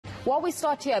While we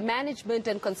start here, management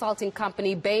and consulting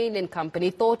company Bain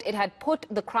Company thought it had put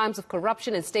the crimes of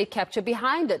corruption and state capture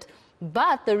behind it.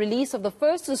 But the release of the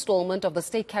first installment of the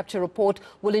state capture report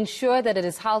will ensure that it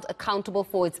is held accountable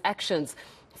for its actions.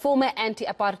 Former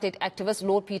anti-apartheid activist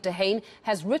Lord Peter Hain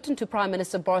has written to Prime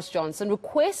Minister Boris Johnson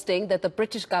requesting that the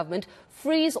British government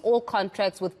freeze all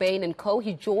contracts with Bain Co.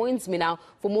 He joins me now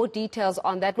for more details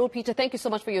on that. Lord Peter, thank you so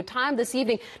much for your time this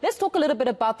evening. Let's talk a little bit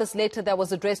about this letter that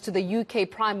was addressed to the UK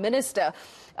Prime Minister,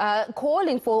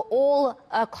 calling for all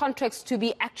contracts to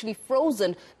be actually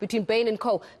frozen between Bain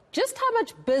Co. Just how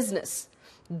much business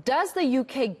does the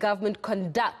UK government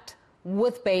conduct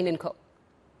with Bain Co.?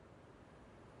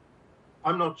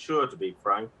 I'm not sure, to be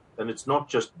frank, and it's not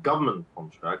just government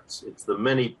contracts, it's the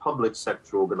many public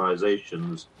sector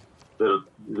organisations that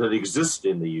exist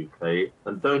in the UK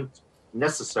and don't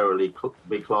necessarily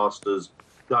be classed as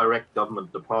direct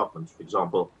government departments, for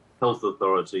example, health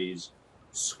authorities,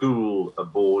 school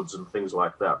boards and things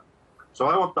like that. So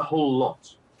I want the whole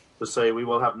lot to say we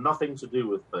will have nothing to do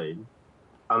with Bain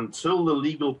until the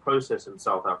legal process in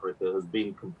South Africa has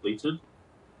been completed.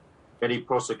 Any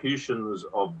prosecutions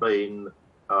of Bain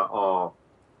are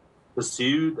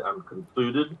pursued and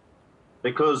concluded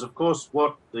because, of course,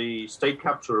 what the state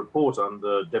capture report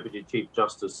under Deputy Chief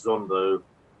Justice Zondo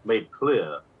made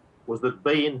clear was that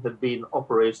Bain had been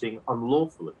operating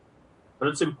unlawfully. And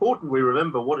it's important we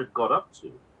remember what it got up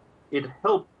to. It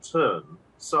helped turn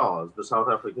SARS, the South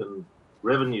African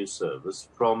Revenue Service,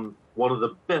 from one of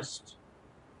the best,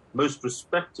 most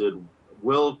respected,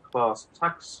 world-class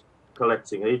tax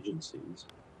collecting agencies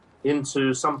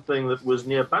into something that was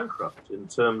near bankrupt in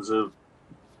terms of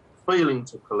failing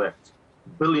to collect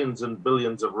billions and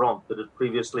billions of rand that it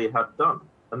previously had done.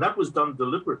 And that was done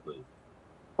deliberately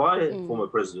by former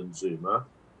President Zuma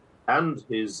and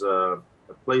his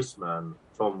placeman,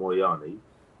 Tom Moyane,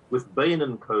 with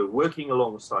Bain Co. working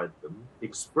alongside them,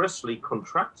 expressly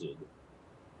contracted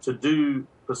to do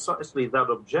precisely that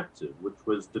objective, which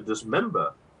was to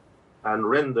dismember and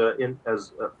render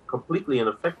as completely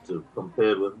ineffective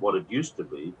compared with what it used to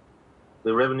be,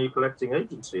 the revenue collecting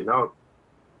agency. Now,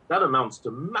 that amounts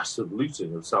to massive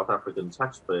looting of South African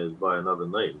taxpayers by another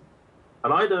name.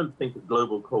 And I don't think a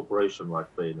global corporation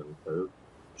like Bain Co.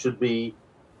 should be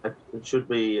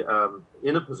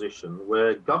in a position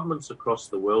where governments across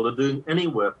the world are doing any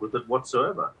work with it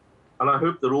whatsoever. And I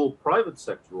hope that all private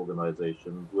sector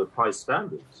organizations with high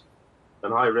standards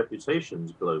and high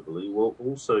reputations globally will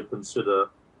also consider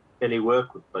any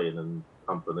work with Bain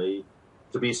Company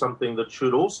to be something that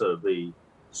should also be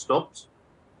stopped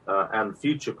and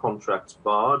future contracts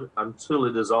barred until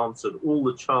it has answered all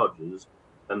the charges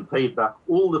and paid back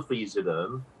all the fees it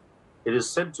earned. It is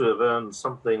said to have earned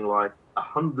something like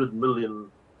 100 million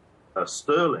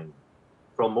sterling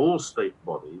from all state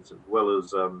bodies, as well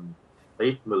as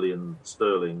 8 million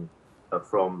sterling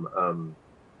from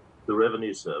the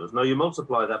Revenue Service. Now, you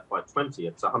multiply that by 20,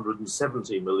 it's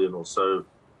 170 million or so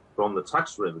from the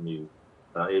Tax Revenue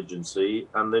Agency,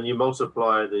 and then you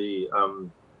multiply the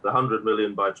 100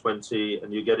 million by 20,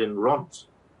 and you get in rand.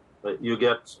 You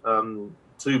get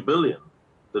 2 billion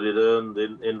that it earned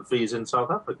in fees in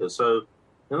South Africa. So,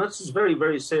 and that's very,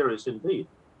 very serious indeed.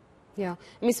 Yeah.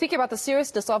 I mean, speaking about the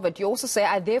seriousness of it, you also say,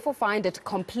 I therefore find it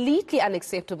completely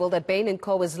unacceptable that Bain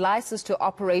Co. is licensed to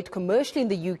operate commercially in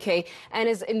the UK and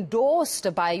is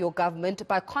endorsed by your government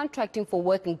by contracting for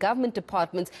work in government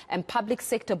departments and public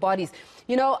sector bodies.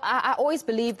 You know, I always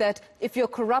believe that if you're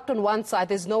corrupt on one side,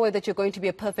 there's no way that you're going to be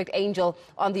a perfect angel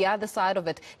on the other side of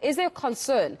it. Is there a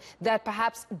concern that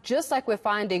perhaps, just like we're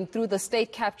finding through the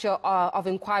state capture of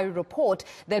inquiry report,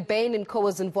 that Bain Co.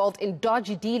 was involved in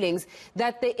dodgy dealings,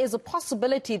 that there is a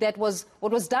possibility that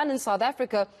what was done in South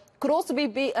Africa could also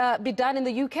be done in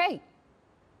the UK?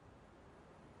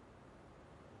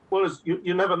 Well,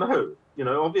 you never know. You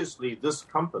know, obviously this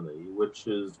company, which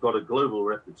has got a global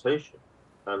reputation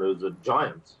and is a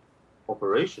giant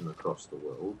operation across the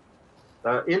world,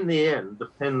 in the end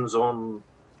depends on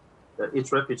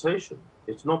its reputation.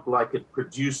 It's not like it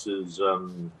produces,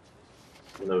 you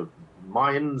know,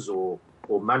 mines or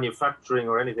manufacturing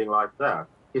or anything like that.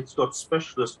 It's got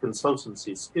specialist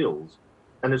consultancy skills,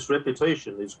 and its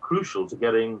reputation is crucial to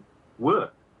getting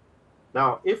work.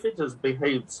 Now, if it has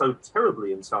behaved so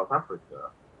terribly in South Africa,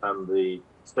 and the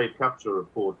state capture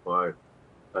report by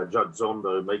Judge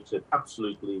Zondo makes it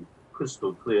absolutely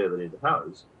crystal clear that it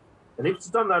has, and if it's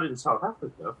done that in South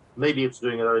Africa, maybe it's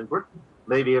doing that in Britain,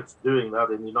 maybe it's doing that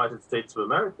in the United States of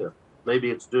America, maybe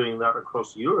it's doing that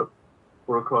across Europe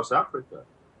or across Africa.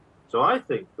 So I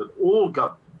think that all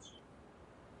governments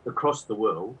across the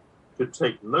world should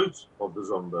take note of the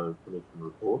Zondo Commission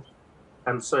report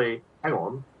and say, hang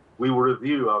on, we will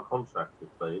review our contract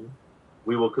with Bain.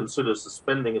 We will consider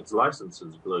suspending its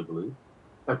licenses globally,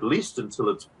 at least until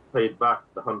it's paid back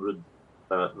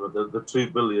the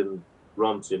 2 billion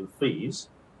rand in fees,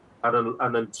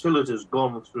 and until it has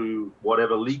gone through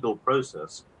whatever legal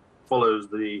process follows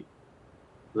the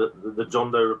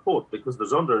Zondo report, because the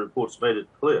Zondo report's made it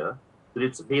clear that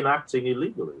it's been acting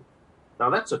illegally.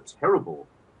 Now, that's a terrible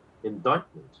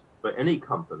indictment for any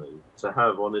company to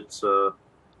have on its,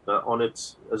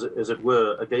 as it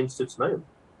were, against its name.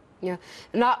 Yeah.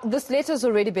 Now, this letter has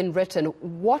already been written.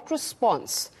 What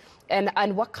response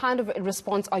and what kind of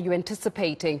response are you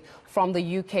anticipating from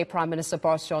the UK Prime Minister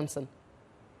Boris Johnson?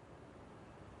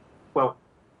 Well,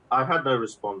 I had no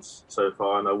response so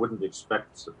far, and I wouldn't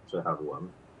expect to have one.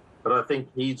 But I think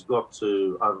he's got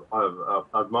to,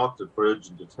 I've marked it for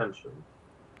urgent attention.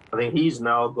 I think he's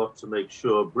now got to make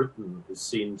sure Britain is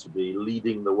seen to be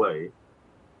leading the way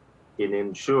in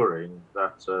ensuring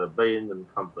that Bain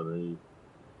and Company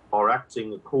are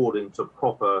acting according to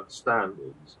proper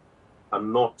standards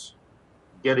and not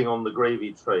getting on the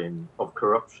gravy train of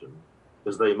corruption,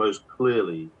 as they most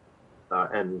clearly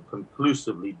and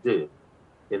conclusively did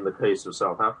in the case of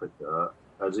South Africa,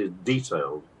 as is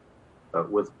detailed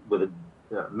with a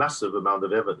massive amount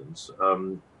of evidence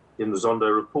in the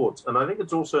Zondo report. And I think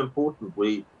it's also important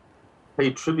we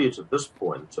pay tribute at this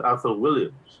point to Athol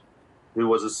Williams, who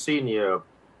was a senior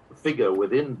figure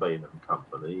within Bain and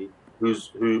Company,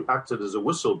 who acted as a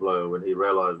whistleblower when he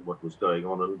realized what was going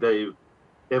on and gave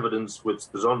evidence which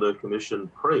the Zondo Commission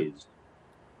praised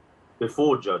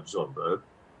before Judge Zondo,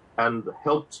 and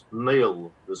helped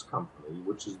nail this company,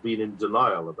 which has been in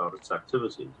denial about its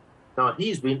activities. Now,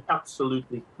 he's been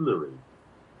absolutely pilloried,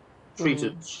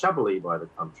 treated shabbily by the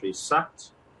country,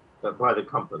 sacked by the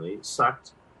company,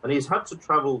 and he's had to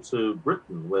travel to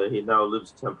Britain, where he now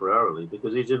lives temporarily,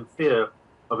 because he's in fear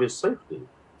of his safety.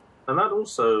 And that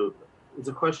also is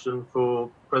a question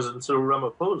for President Cyril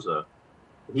Ramaphosa.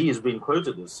 He has been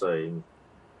quoted as saying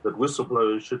that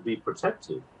whistleblowers should be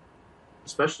protected,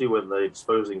 especially when they're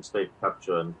exposing state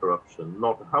capture and corruption,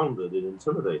 not hounded and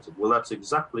intimidated. Well, that's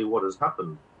exactly what has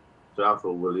happened to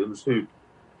Athol Williams, who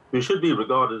should be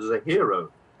regarded as a hero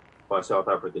by South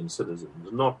African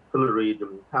citizens, not pilloried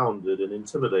and hounded and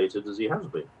intimidated as he has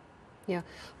been. Yeah.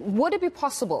 Would it be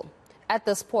possible at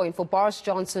this point for Boris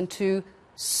Johnson to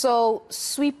so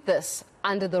sweep this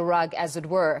under the rug, as it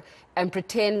were, and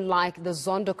pretend like the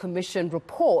Zondo Commission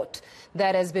report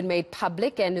that has been made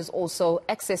public and is also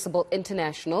accessible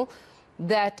international,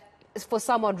 that for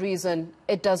some odd reason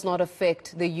it does not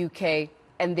affect the UK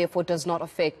and therefore does not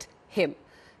affect him?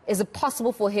 Is it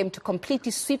possible for him to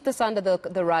completely sweep this under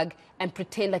the rug and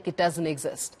pretend like it doesn't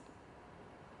exist?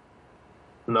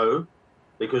 No,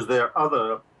 because there are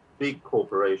other big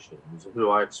corporations who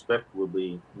I expect will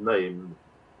be named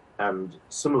and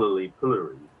similarly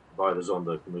pilloried by the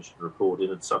Zondo Commission report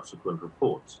in its subsequent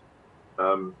reports.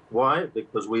 Why?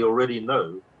 Because we already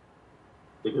know,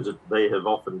 because they have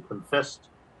often confessed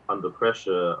under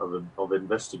pressure of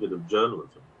investigative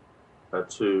journalism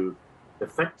to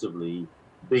effectively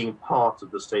being part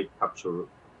of the state capture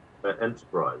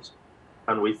enterprise.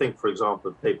 And we think, for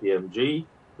example, of KPMG,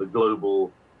 the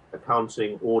global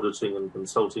accounting, auditing and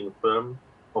consulting firm,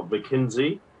 of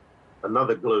McKinsey,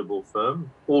 another global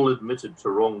firm, all admitted to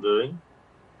wrongdoing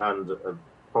and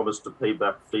promised to pay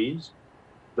back fees.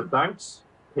 The banks,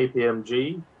 the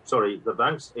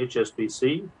banks,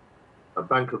 HSBC,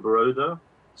 Bank of Baroda,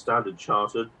 Standard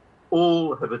Chartered,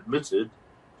 all have admitted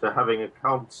to having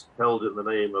accounts held in the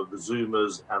name of the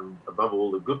Zumas and, above all,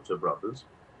 the Gupta brothers,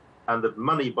 and that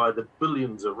money by the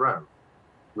billions of rand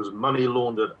was money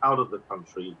laundered out of the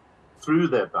country through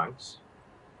their banks,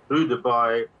 through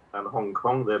Dubai and Hong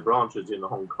Kong, their branches in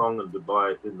Hong Kong and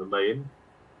Dubai in the main,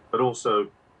 but also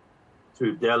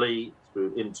through Delhi,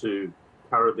 into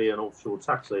Caribbean offshore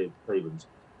tax havens.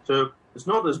 So it's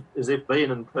not as if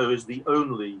Bain Co is the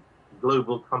only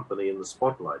global company in the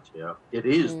spotlight here. It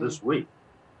is this week.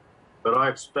 But I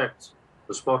expect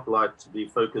the spotlight to be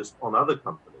focused on other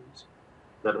companies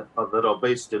that are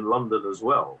based in London as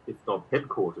well, if not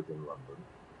headquartered in London.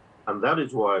 And that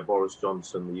is why Boris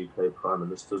Johnson, the UK Prime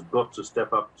Minister, has got to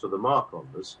step up to the mark on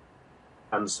this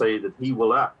and say that he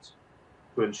will act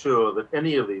to ensure that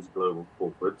any of these global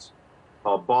corporates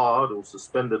are barred or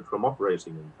suspended from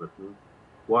operating in Britain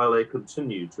while they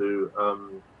continue to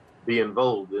be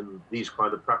involved in these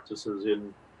kind of practices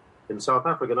in South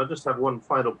Africa. And I just have one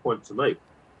final point to make,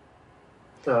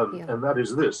 and that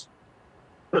is this.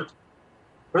 That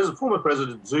former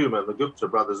President Zuma and the Gupta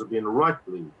brothers have been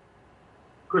rightly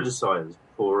criticized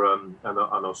for and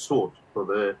are sought for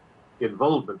their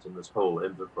involvement in this whole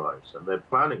enterprise and their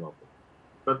planning of it.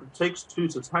 but it takes two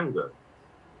to tango.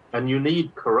 And you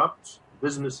need corrupt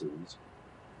businesses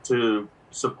to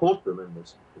support them in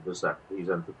these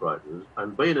enterprises.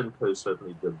 And Bain Co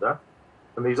certainly did that.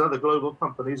 And these other global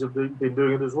companies have been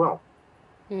doing it as well.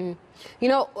 You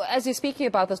know, as you're speaking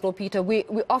about this, Lord Peter, we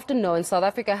often know in South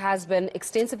Africa has been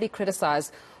extensively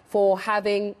criticized for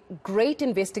having great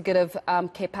investigative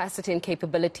capacity and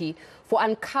capability, for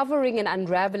uncovering and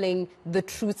unraveling the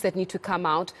truths that need to come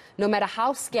out, no matter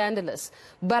how scandalous.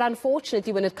 But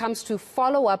unfortunately, when it comes to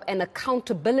follow-up and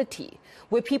accountability,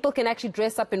 where people can actually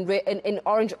dress up in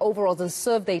orange overalls and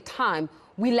serve their time,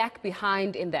 we lack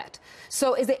behind in that.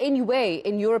 So is there any way,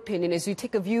 in your opinion, as you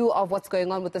take a view of what's going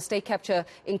on with the State Capture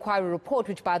Inquiry report,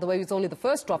 which, by the way, is only the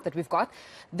first draft that we've got,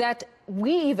 that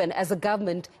we even as a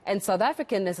government and South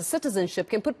African as a citizenship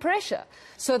can put pressure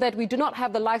so that we do not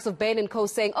have the likes of Bain Co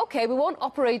saying, OK, we won't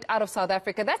operate out of South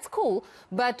Africa, that's cool,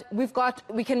 but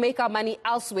we can make our money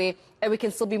elsewhere and we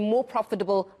can still be more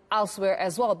profitable elsewhere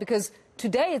as well? Because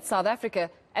today it's South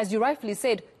Africa, as you rightfully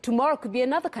said, tomorrow could be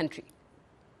another country.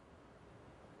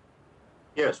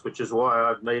 Yes, which is why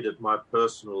I've made it my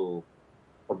personal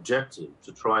objective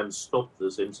to try and stop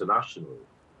this internationally.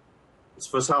 It's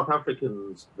for South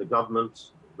Africans, the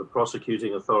government, the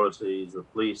prosecuting authorities, the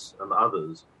police and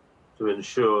others to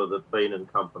ensure that Bain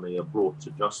and Company are brought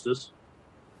to justice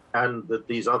and that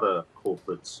these other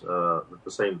corporates, that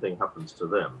the same thing happens to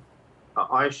them.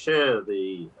 I share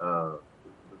the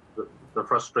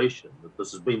frustration that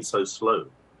this has been so slow.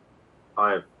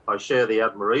 I share the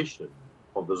admiration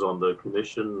of the Zondo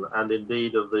Commission and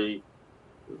indeed of the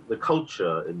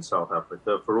culture in South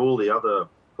Africa for all the other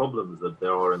problems that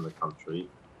there are in the country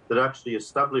that actually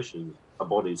establishes a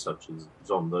body such as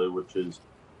Zondo, which is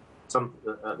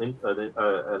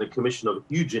a commission of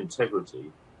huge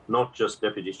integrity, not just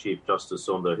Deputy Chief Justice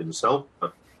Zondo himself,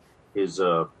 but his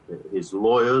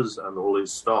lawyers and all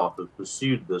his staff have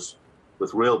pursued this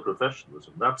with real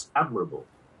professionalism. That's admirable.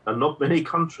 And not many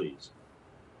countries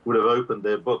would have opened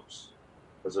their books,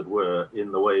 as it were,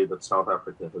 in the way that South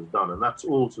Africa has done. And that's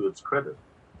all to its credit.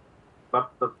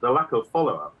 But the lack of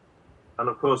follow-up, and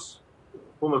of course,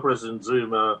 former President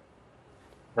Zuma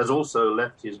has also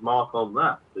left his mark on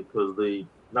that, because the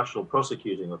National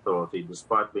Prosecuting Authority,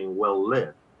 despite being well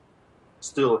led,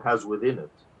 still has within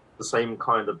it the same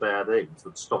kind of bad eggs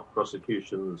that stopped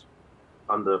prosecutions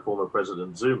under former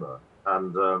President Zuma.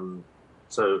 And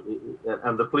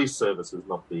and the police service has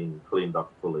not been cleaned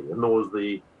up fully, and nor is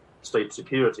the state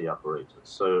security apparatus.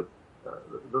 So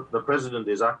the president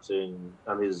is acting,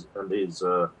 and his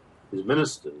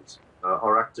ministers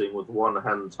are acting with one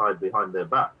hand tied behind their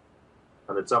back,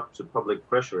 and it's up to public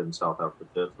pressure in South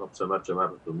Africa. It's not so much a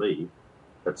matter for me.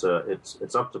 It's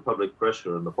up to public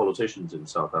pressure and the politicians in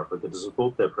South Africa to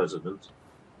support their president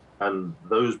and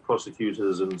those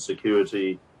prosecutors and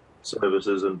security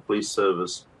services and police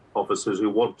service officers who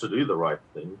want to do the right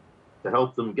thing, to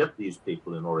help them get these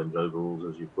people in orange overalls,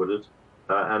 as you put it,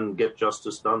 and get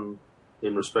justice done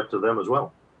in respect to them as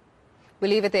well.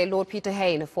 We'll leave it there. Lord Peter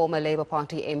Hain, a former Labour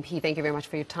Party MP, thank you very much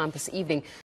for your time this evening.